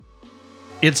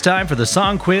It's time for the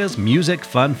Song Quiz Music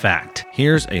Fun Fact.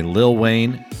 Here's a Lil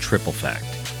Wayne triple fact.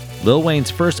 Lil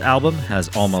Wayne's first album has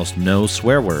almost no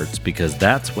swear words because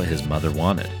that's what his mother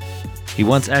wanted. He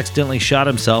once accidentally shot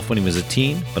himself when he was a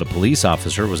teen, but a police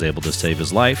officer was able to save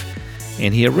his life,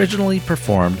 and he originally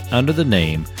performed under the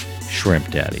name Shrimp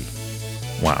Daddy.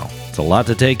 Wow, it's a lot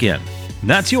to take in.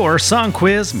 That's your Song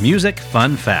Quiz Music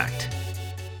Fun Fact.